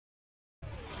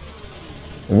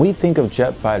When we think of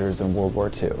jet fighters in World War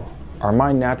II, our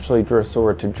mind naturally drifts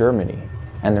over to Germany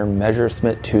and their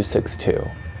Messerschmitt 262.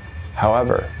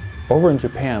 However, over in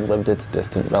Japan lived its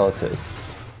distant relatives.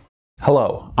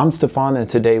 Hello, I'm Stefan, and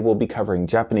today we'll be covering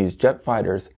Japanese jet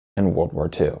fighters in World War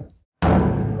II.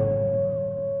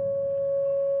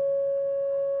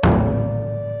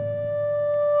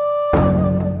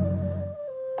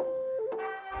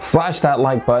 Slash that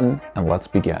like button and let's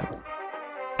begin.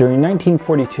 During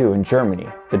 1942 in Germany,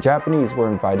 the Japanese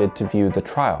were invited to view the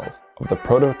trials of the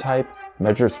prototype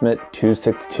Messerschmitt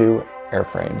 262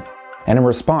 airframe. And in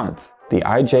response, the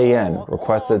IJN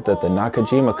requested that the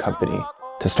Nakajima company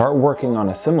to start working on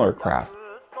a similar craft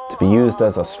to be used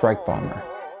as a strike bomber.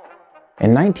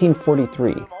 In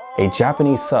 1943, a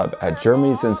Japanese sub at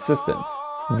Germany's insistence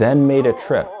then made a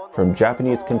trip from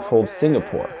Japanese-controlled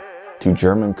Singapore to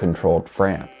German-controlled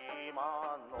France.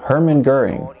 Hermann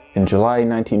Goering, in July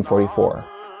 1944,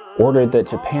 ordered that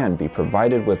Japan be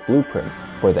provided with blueprints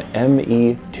for the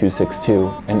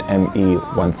ME-262 and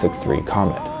ME-163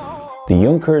 Comet, the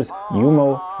Junkers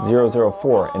Umo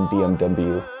 004 and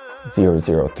BMW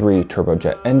 003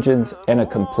 turbojet engines, and a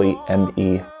complete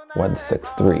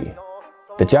ME-163.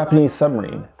 The Japanese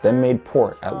submarine then made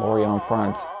port at Lorient,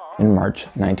 France in March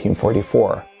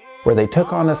 1944, where they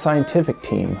took on a scientific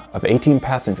team of 18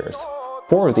 passengers.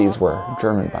 4 of these were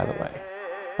German, by the way,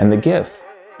 and the gifts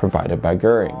provided by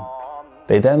Goering.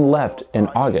 They then left in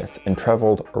August and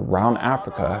traveled around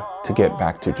Africa to get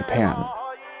back to Japan.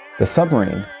 The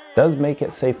submarine does make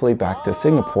it safely back to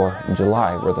Singapore in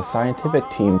July, where the scientific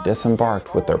team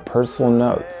disembarked with their personal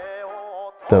notes,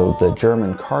 though the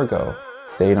German cargo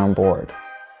stayed on board.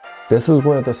 This is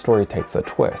where the story takes a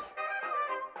twist.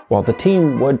 While the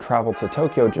team would travel to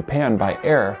Tokyo, Japan by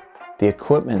air, the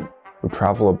equipment would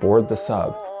travel aboard the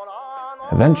sub,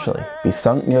 eventually be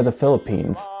sunk near the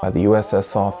Philippines by the USS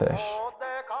Sawfish.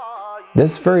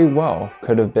 This very well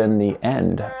could have been the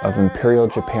end of Imperial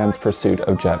Japan's pursuit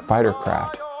of jet fighter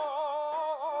craft.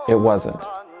 It wasn't.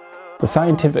 The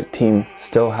scientific team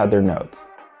still had their notes,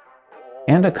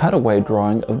 and a cutaway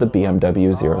drawing of the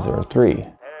BMW 003.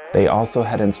 They also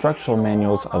had instructional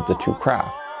manuals of the 2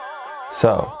 craft.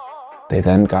 So, they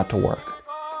then got to work.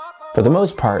 For the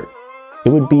most part, it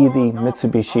would be the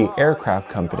Mitsubishi Aircraft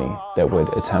Company that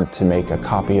would attempt to make a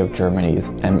copy of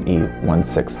Germany's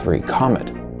ME-163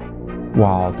 Comet,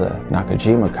 while the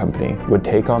Nakajima Company would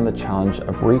take on the challenge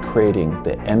of recreating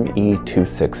the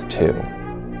ME-262.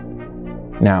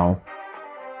 Now,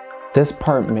 this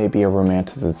part may be a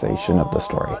romanticization of the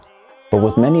story, but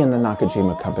with many in the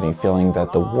Nakajima Company feeling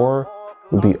that the war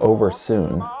would be over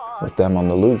soon, with them on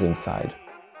the losing side,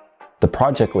 the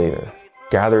project leader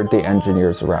gathered the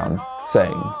engineers around,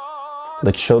 saying,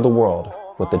 "Let's show the world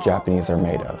what the Japanese are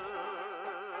made of,"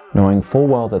 knowing full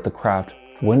well that the craft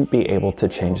wouldn't be able to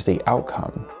change the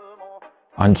outcome.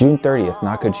 On June 30th,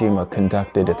 Nakajima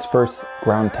conducted its first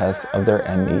ground test of their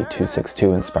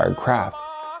ME-262 inspired craft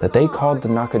that they called the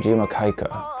Nakajima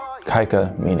Kikka,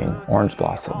 Kikka meaning orange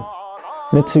blossom.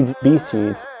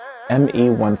 Mitsubishi's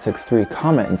ME-163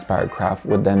 Comet inspired craft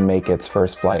would then make its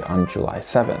first flight on July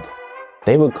 7th.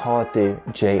 They would call it the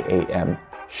J8M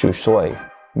Shusui,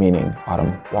 meaning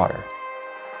autumn water.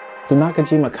 The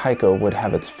Nakajima Kikka would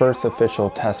have its first official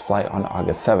test flight on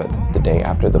August 7th, the day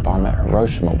after the bomb at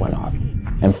Hiroshima went off,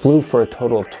 and flew for a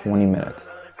total of 20 minutes.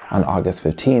 On August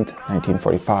 15th,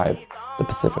 1945, the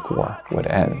Pacific War would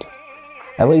end.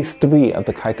 At least 3 of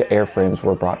the Kikka airframes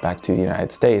were brought back to the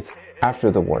United States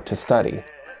after the war to study,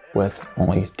 with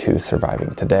only 2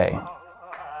 surviving today.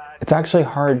 It's actually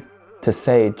hard to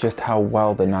say just how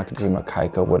well the Nakajima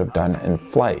Kikka would have done in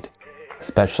flight,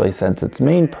 especially since its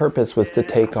main purpose was to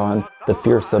take on the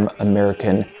fearsome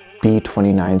American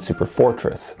B-29 Super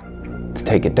Fortress. To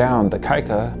take it down, the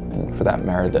Kikka, and for that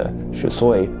matter the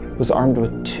Shusui, was armed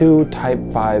with 2 Type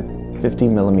 5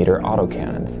 50mm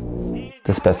autocannons.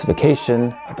 The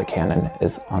specification of the cannon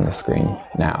is on the screen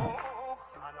now.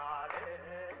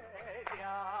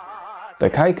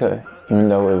 The Kikka, even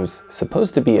though it was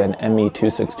supposed to be an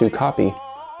ME-262 copy,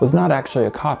 was not actually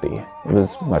a copy. It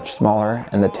was much smaller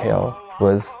and the tail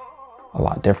was a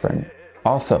lot different.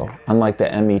 Also, unlike the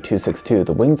ME-262,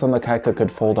 the wings on the Kikka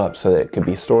could fold up so that it could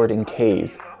be stored in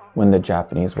caves when the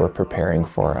Japanese were preparing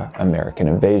for an American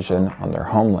invasion on their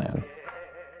homeland.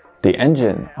 The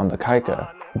engine on the Kikka,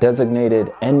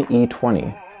 designated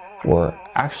NE-20, were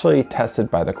actually tested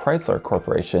by the Chrysler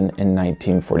Corporation in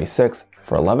 1946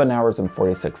 for 11 hours and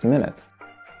 46 minutes,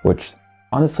 which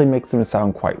honestly makes them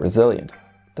sound quite resilient.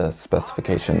 The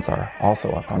specifications are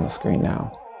also up on the screen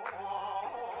now.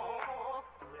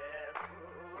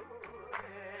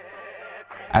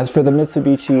 As for the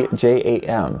Mitsubishi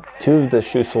J8M, two of the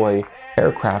Shusui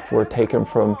aircraft were taken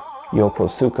from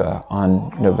Yokosuka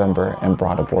on November and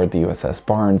brought aboard the USS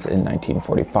Barnes in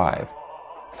 1945.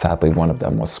 Sadly, one of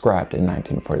them was scrapped in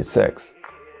 1946.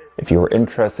 If you are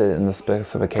interested in the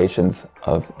specifications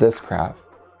of this craft,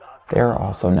 they are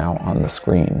also now on the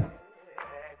screen.